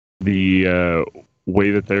the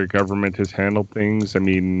way that their government has handled things. I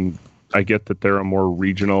mean, I get that they're a more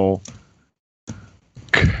regional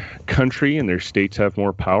country and their states have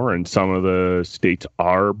more power, and some of the states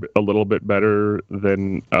are a little bit better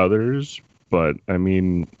than others. But I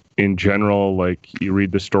mean, in general, like, you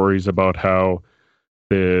read the stories about how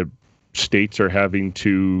the states are having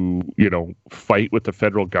to, fight with the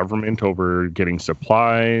federal government over getting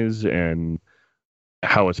supplies, and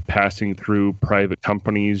how it's passing through private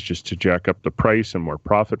companies just to jack up the price and more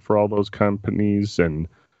profit for all those companies. And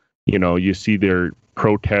you see their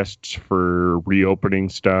protests for reopening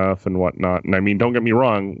stuff and whatnot. And I mean, don't get me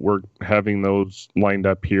wrong, we're having those lined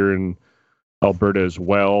up here in Alberta as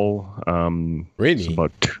well. Really? It's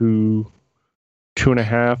about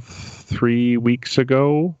 2.5, 3 weeks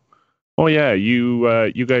ago. Oh yeah,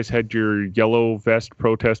 you guys had your yellow vest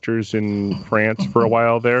protesters in France for a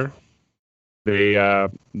while there. They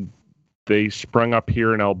sprung up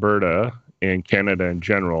here in Alberta and Canada in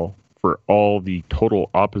general for all the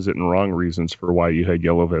total opposite and wrong reasons for why you had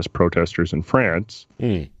yellow vest protesters in France.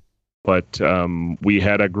 But we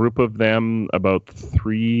had a group of them about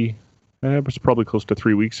it was probably close to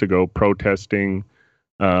 3 weeks ago, protesting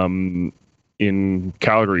in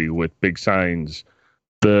Calgary with big signs.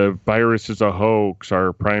 The virus is a hoax.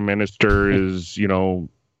 Our prime minister is,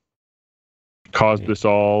 caused this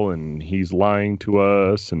all, and he's lying to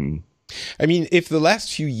us. And I mean, if the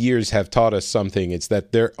last few years have taught us something, it's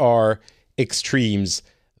that there are extremes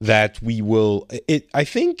that we will. I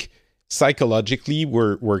think psychologically,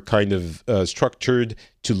 we're kind of structured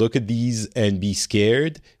to look at these and be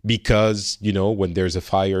scared because when there's a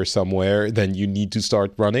fire somewhere, then you need to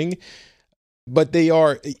start running. But they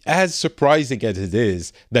are, as surprising as it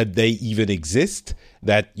is that they even exist,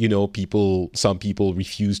 that, some people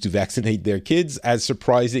refuse to vaccinate their kids, as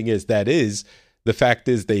surprising as that is, the fact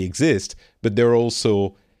is they exist. But they're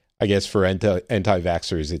also, I guess, for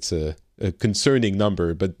anti-vaxxers, it's a concerning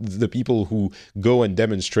number. But the people who go and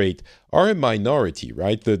demonstrate are a minority,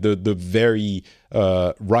 right? The very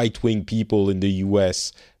right-wing people in the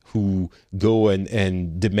U.S. who go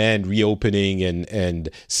and demand reopening and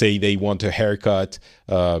say they want a haircut.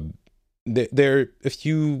 There are a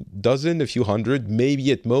few hundred,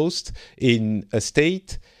 maybe at most, in a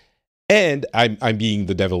state. And I'm being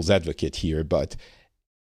the devil's advocate here, but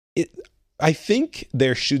I think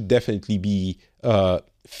there should definitely be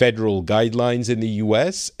federal guidelines in the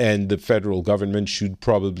U.S., and the federal government should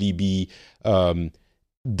probably be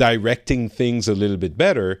directing things a little bit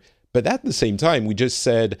better. But at the same time, we just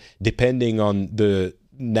said, depending on the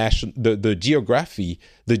geography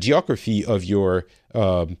of your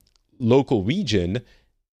local region,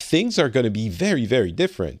 things are going to be very, very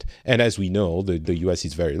different. And as we know, the U.S.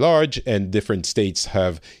 is very large, and different states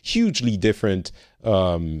have hugely different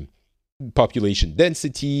population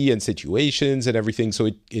density and situations and everything.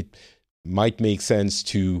 So it might make sense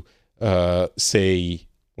to say,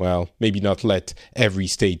 well, maybe not let every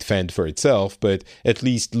state fend for itself, but at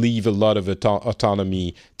least leave a lot of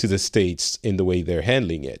autonomy to the states in the way they're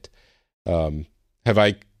handling it. Have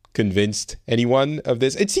I convinced anyone of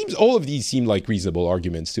this? It seems all of these seem like reasonable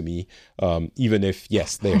arguments to me, even if,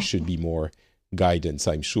 yes, there should be more guidance,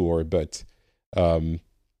 I'm sure. But I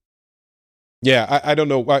don't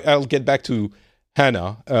know. I'll get back to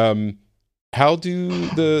Hannah. How do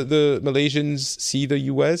the Malaysians see the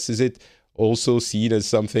U.S.? Is it also seen as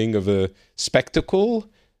something of a spectacle,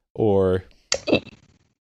 or?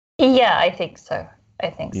 Yeah, I think so.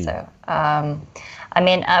 I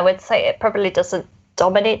mean, I would say it probably doesn't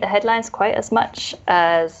dominate the headlines quite as much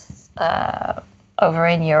as over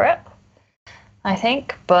in Europe, I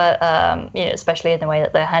think, but especially in the way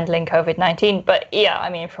that they're handling COVID-19. But yeah, I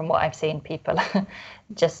mean, from what I've seen, people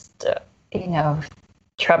just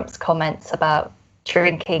Trump's comments about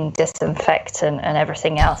drinking disinfectant and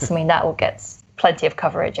everything else. I mean, that all gets plenty of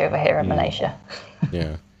coverage over here in Malaysia.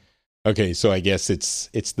 Yeah. Okay, so I guess it's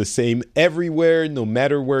the same everywhere, no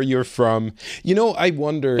matter where you're from. I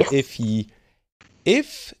wonder if he,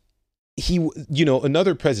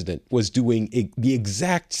 another president was doing the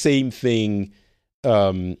exact same thing.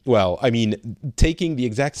 Taking the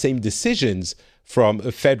exact same decisions from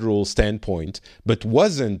a federal standpoint, but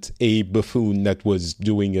wasn't a buffoon that was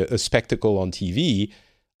doing a spectacle on TV,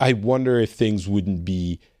 I wonder if things wouldn't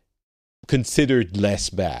be considered less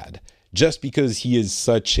bad. Just because he is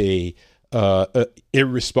such a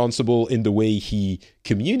irresponsible in the way he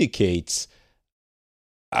communicates,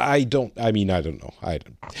 I don't know.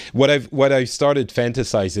 What I've started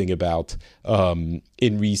fantasizing about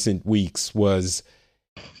in recent weeks was,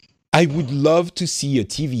 I would love to see a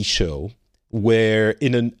TV show where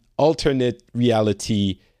in an alternate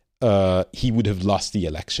reality, he would have lost the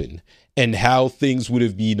election, and how things would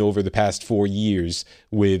have been over the past 4 years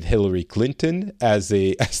with Hillary Clinton as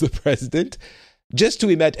the president. Just to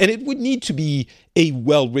imagine, and it would need to be a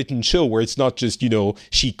well-written show where it's not just,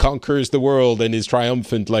 she conquers the world and is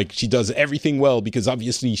triumphant, like she does everything well because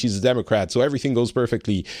obviously she's a Democrat, so everything goes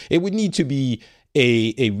perfectly. It would need to be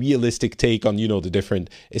a realistic take on, the different,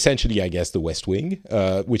 essentially, I guess, the West Wing,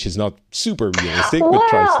 which is not super realistic, but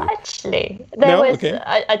tries to. Actually, there was, okay.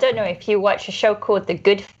 I don't know if you watch a show called The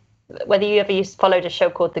whether you ever followed a show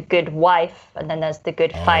called The Good Wife, and then there's The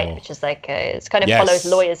Good Fight, which is like it's kind of follows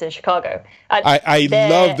lawyers in Chicago. And I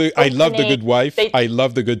love The Good Wife. I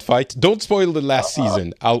love The Good Fight. Don't spoil the last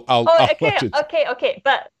season. I'll watch it. Okay.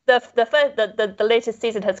 But the latest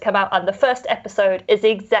season has come out, and the first episode is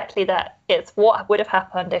exactly that. It's what would have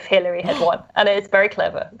happened if Hillary had won, and it's very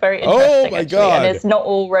clever, very interesting. Oh my God! And it's not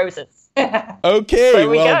all roses. Okay,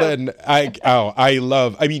 then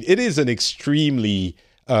I mean, it is an extremely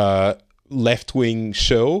left-wing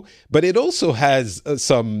show, but it also has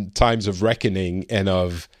some times of reckoning and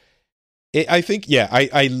of. I think,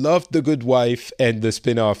 I loved The Good Wife, and the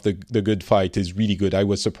spin-off, The Good Fight, is really good. I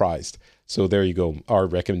was surprised. So there you go, our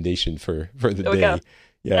recommendation for the day. Go.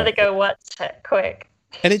 Yeah, gotta go watch it quick.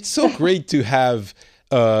 And it's so great to have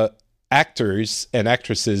actors and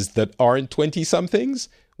actresses that aren't 20-somethings,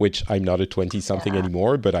 which I'm not a 20-something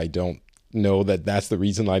anymore, but I don't know that that's the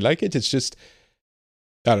reason I like it. It's just,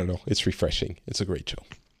 I don't know, it's refreshing. It's a great show.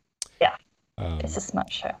 Yeah, it's a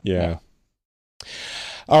smart show. Yeah.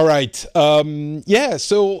 All right.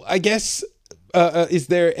 So I guess, is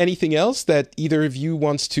there anything else that either of you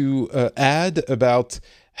wants to add about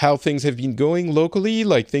how things have been going locally?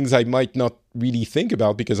 Like things I might not really think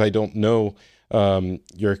about because I don't know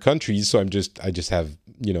your countries. So I just have,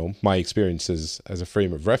 my experiences as a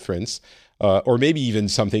frame of reference, or maybe even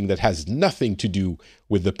something that has nothing to do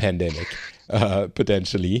with the pandemic,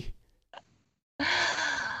 potentially.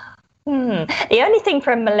 The only thing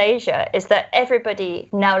from Malaysia is that everybody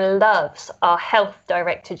now loves our health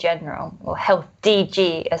director general, or health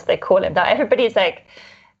DG as they call him. Now everybody's like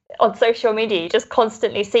on social media, you just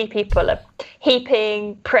constantly see people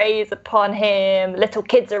heaping praise upon him. Little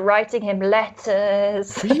kids are writing him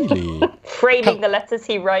letters, really? framing the letters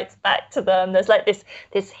he writes back to them. There's like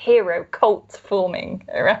this hero cult forming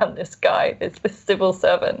around this guy, this civil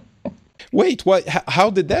servant. Wait, what? How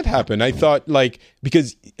did that happen? I thought,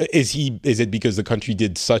 because is it because the country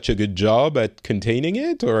did such a good job at containing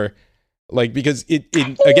it, or because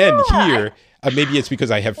here, maybe it's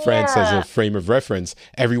because I have France as a frame of reference.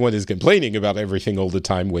 Everyone is complaining about everything all the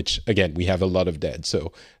time, which again, we have a lot of dead,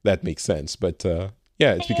 so that makes sense. But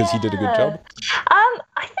it's because he did a good job.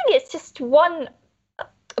 I think it's just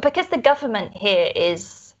because the government here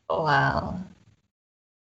is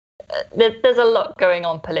there's a lot going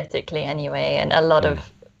on politically anyway, and a lot of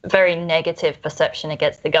very negative perception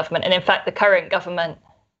against the government. And in fact, the current government,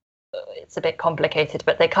 it's a bit complicated,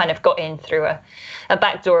 but they kind of got in through a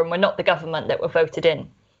back door and were not the government that were voted in.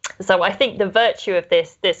 So I think the virtue of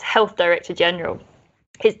this health director general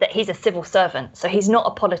is that he's a civil servant. So he's not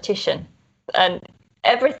a politician. And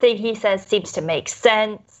everything he says seems to make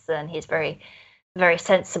sense. And he's very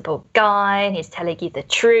sensible guy, and he's telling you the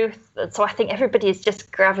truth. And so I think everybody is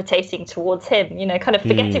just gravitating towards him, kind of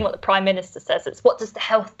forgetting what the Prime Minister says. It's what does the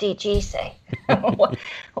health DG say?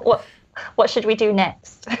 What should we do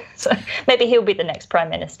next? So maybe he'll be the next Prime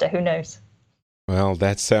Minister. Who knows? Well,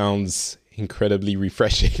 that sounds incredibly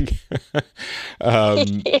refreshing.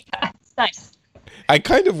 It's nice. I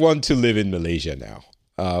kind of want to live in Malaysia now.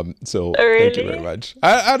 So really? Thank you very much.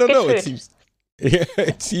 I don't know.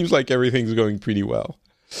 It seems like everything's going pretty well.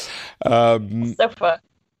 So far.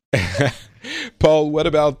 Paul, what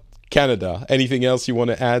about Canada? Anything else you want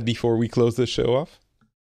to add before we close this show off?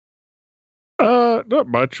 Not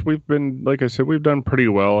much. We've been, like I said, we've done pretty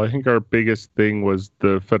well. I think our biggest thing was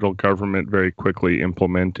the federal government very quickly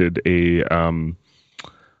implemented a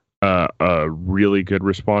really good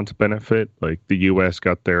response benefit. Like the U.S.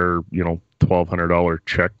 got their, $1,200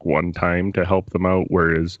 check one time to help them out,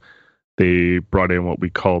 whereas they brought in what we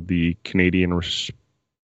called the Canadian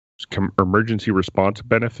Emergency Response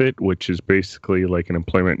Benefit, which is basically like an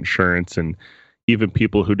employment insurance, and even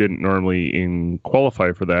people who didn't normally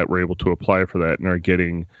qualify for that were able to apply for that and are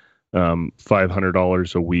getting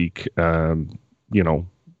 $500 a week,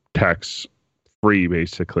 tax free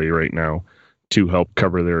basically right now to help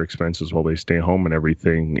cover their expenses while they stay home and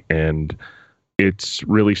everything. And it's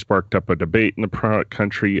really sparked up a debate in the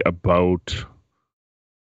country about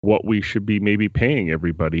what we should be maybe paying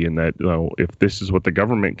everybody, and that if this is what the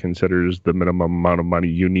government considers the minimum amount of money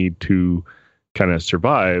you need to kind of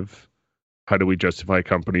survive, how do we justify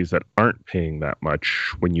companies that aren't paying that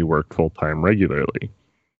much when you work full-time regularly?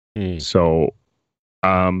 So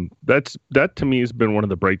that to me has been one of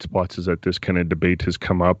the bright spots, is that this kind of debate has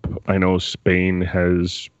come up. I know Spain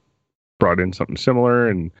has brought in something similar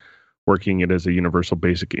and working it as a universal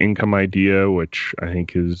basic income idea, which I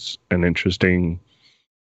think is an interesting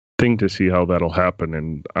thing to see how that'll happen.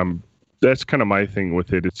 And that's kind of my thing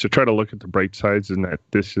with it. It's to try to look at the bright sides, and that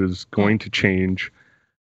this is going to change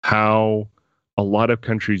how a lot of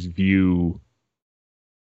countries view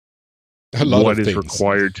what is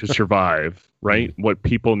required to survive, right? What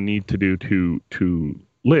people need to do to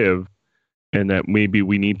live, and that maybe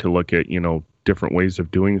we need to look at, different ways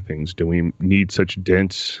of doing things. Do we need such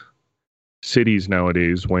dense cities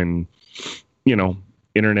nowadays when,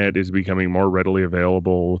 internet is becoming more readily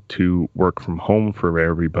available to work from home for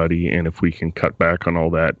everybody? And if we can cut back on all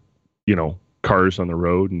that, cars on the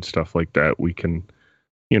road and stuff like that, we can,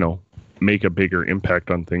 make a bigger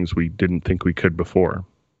impact on things we didn't think we could before.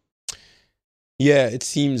 Yeah, it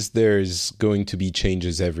seems there's going to be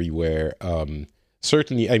changes everywhere.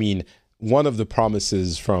 Certainly, I mean, one of the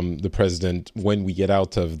promises from the president when we get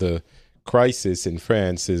out of the crisis in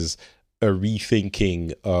France is a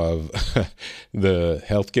rethinking of the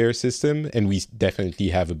healthcare system. And we definitely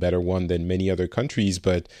have a better one than many other countries,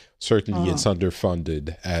 but certainly it's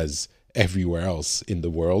underfunded as everywhere else in the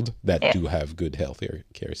world that do have good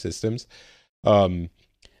healthcare systems.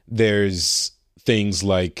 There's things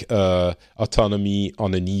like autonomy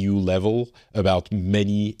on an EU level about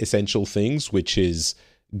many essential things, which is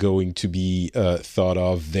going to be thought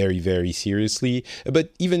of very, very seriously.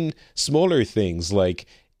 But even smaller things like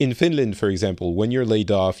in Finland, for example, when you're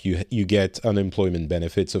laid off, you get unemployment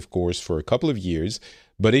benefits, of course, for a couple of years.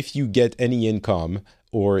 But if you get any income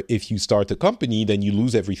or if you start a company, then you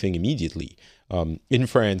lose everything immediately. In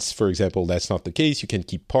France, for example, that's not the case. You can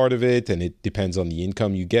keep part of it, and it depends on the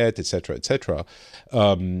income you get, et cetera, et cetera.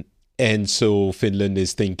 And so Finland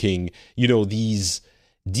is thinking, these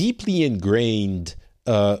deeply ingrained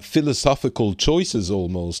philosophical choices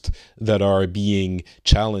almost that are being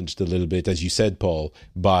challenged a little bit, as you said, Paul,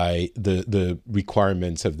 by the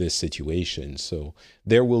requirements of this situation. So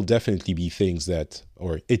there will definitely be things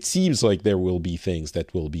or it seems like there will be things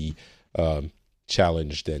that will be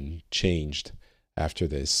challenged and changed after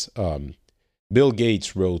this. Bill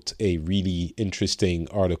Gates wrote a really interesting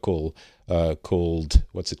article called,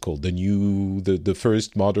 what's it called? The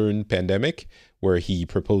first modern pandemic, where he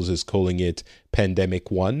proposes calling it Pandemic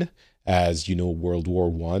 1, as, World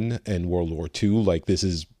War I and World War II. Like, this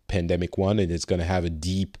is Pandemic 1, and it's going to have a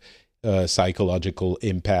deep psychological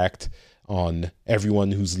impact on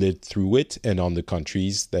everyone who's lived through it and on the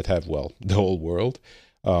countries that have, the whole world.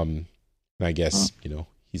 And I guess,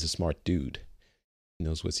 he's a smart dude. He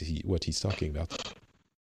knows what he's talking about.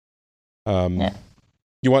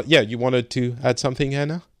 You wanted to add something,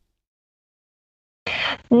 Hannah?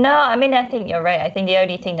 No, I mean, I think you're right. I think the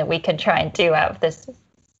only thing that we can try and do out of this,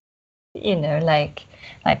 like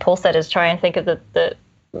Paul said, is try and think of the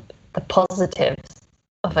positives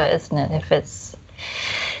of it, isn't it?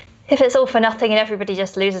 If it's all for nothing and everybody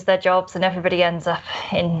just loses their jobs and everybody ends up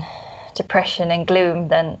in depression and gloom,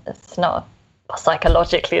 then it's not,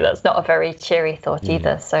 psychologically, that's not a very cheery thought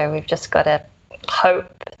either. So we've just got to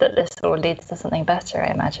hope that this all leads to something better,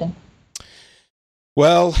 I imagine.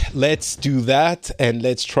 Well, let's do that, and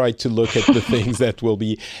let's try to look at the things that will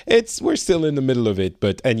be. We're still in the middle of it,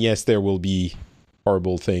 and yes, there will be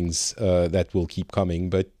horrible things that will keep coming.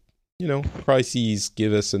 But crises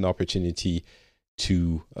give us an opportunity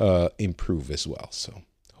to improve as well. So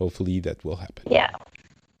hopefully that will happen. Yeah.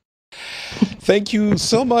 Thank you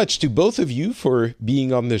so much to both of you for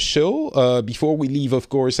being on the show. Before we leave, of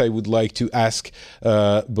course, I would like to ask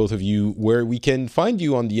both of you where we can find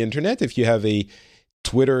you on the internet. If you have a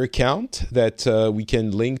Twitter account that we can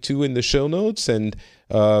link to in the show notes, and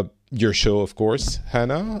your show, of course,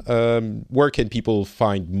 Hannah, where can people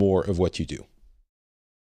find more of what you do?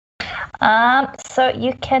 So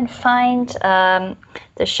you can find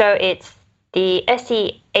the show, it's the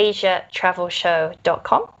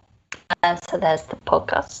SEAsiaTravelShow.com. So there's the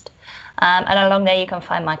podcast. And along there you can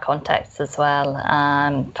find my contacts as well.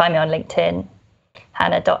 Find me on LinkedIn,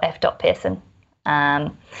 hannah.f.pearson.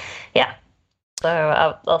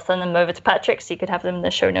 So I'll send them over to Patrick so you could have them in the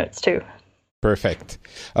show notes too. Perfect.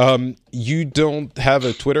 You don't have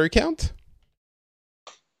a Twitter account?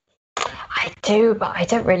 I do, but I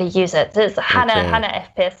don't really use it. There's Hannah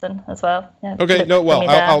F. Pearson as well. Yeah, okay, no, well,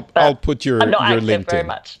 I'll put your I'm not your active LinkedIn. Very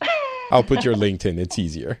much. I'll put your LinkedIn. It's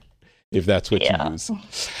easier if that's what you use.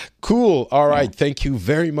 Cool. All right. Thank you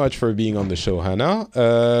very much for being on the show, Hannah.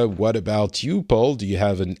 What about you, Paul? Do you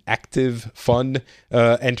have an active, fun,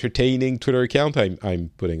 entertaining Twitter account? I'm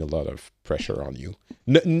putting a lot of pressure on you.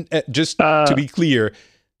 Just to be clear,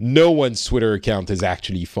 no one's Twitter account is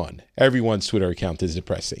actually fun. Everyone's Twitter account is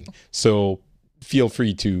depressing. So feel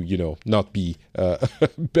free to, not be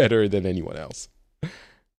better than anyone else.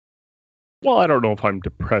 Well, I don't know if I'm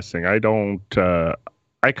depressing. I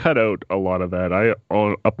cut out a lot of that. I,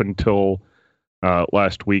 up until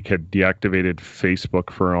last week, had deactivated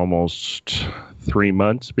Facebook for almost 3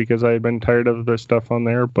 months because I had been tired of the stuff on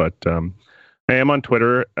there. But I am on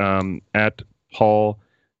Twitter at Paul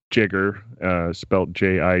Jigger, spelled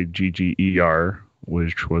Jigger,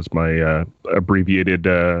 which was my abbreviated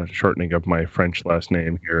shortening of my French last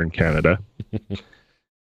name here in Canada.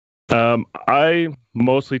 I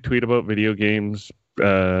mostly tweet about video games,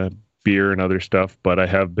 beer, and other stuff, but I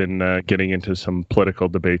have been getting into some political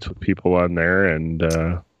debates with people on there, and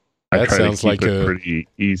I try to keep it pretty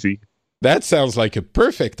easy. That sounds like a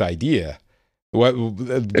perfect idea.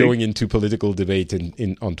 Going into political debate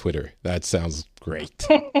on Twitter. That sounds great.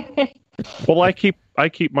 Well, I keep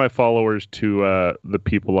my followers to the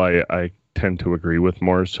people I tend to agree with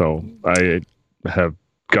more. So I have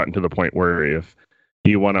gotten to the point where if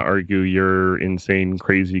you want to argue your insane,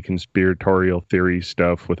 crazy conspiratorial theory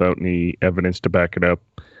stuff without any evidence to back it up,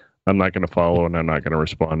 I'm not going to follow and I'm not going to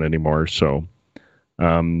respond anymore. So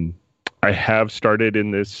I have started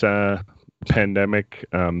in this pandemic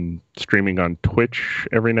streaming on Twitch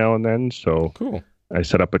every now and then. So cool. I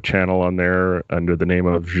set up a channel on there under the name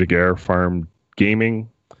of Jaguar Farm Gaming.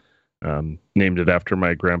 Named it after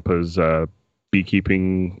my grandpa's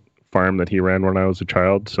beekeeping farm that he ran when I was a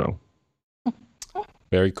child. So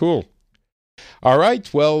very cool. All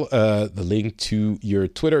right. Well, the link to your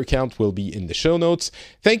Twitter account will be in the show notes.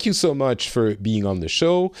 Thank you so much for being on the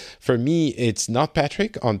show. For me, it's Not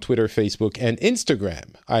Patrick on Twitter, Facebook, and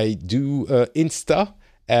Instagram. I do Insta,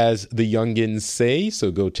 as the youngins say, so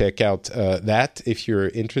go check out that if you're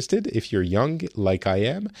interested, if you're young like I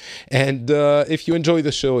am. And if you enjoy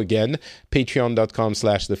the show, again,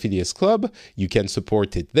 patreon.com/the Phileas Club. You can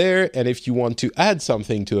support it there. And if you want to add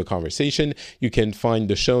something to the conversation, you can find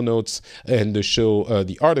the show notes and the show,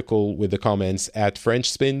 the article with the comments at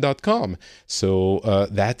frenchspin.com. So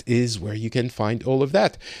that is where you can find all of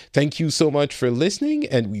that. Thank you so much for listening,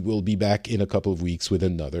 and we will be back in a couple of weeks with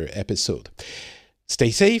another episode. Stay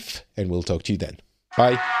safe, and we'll talk to you then.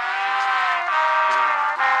 Bye.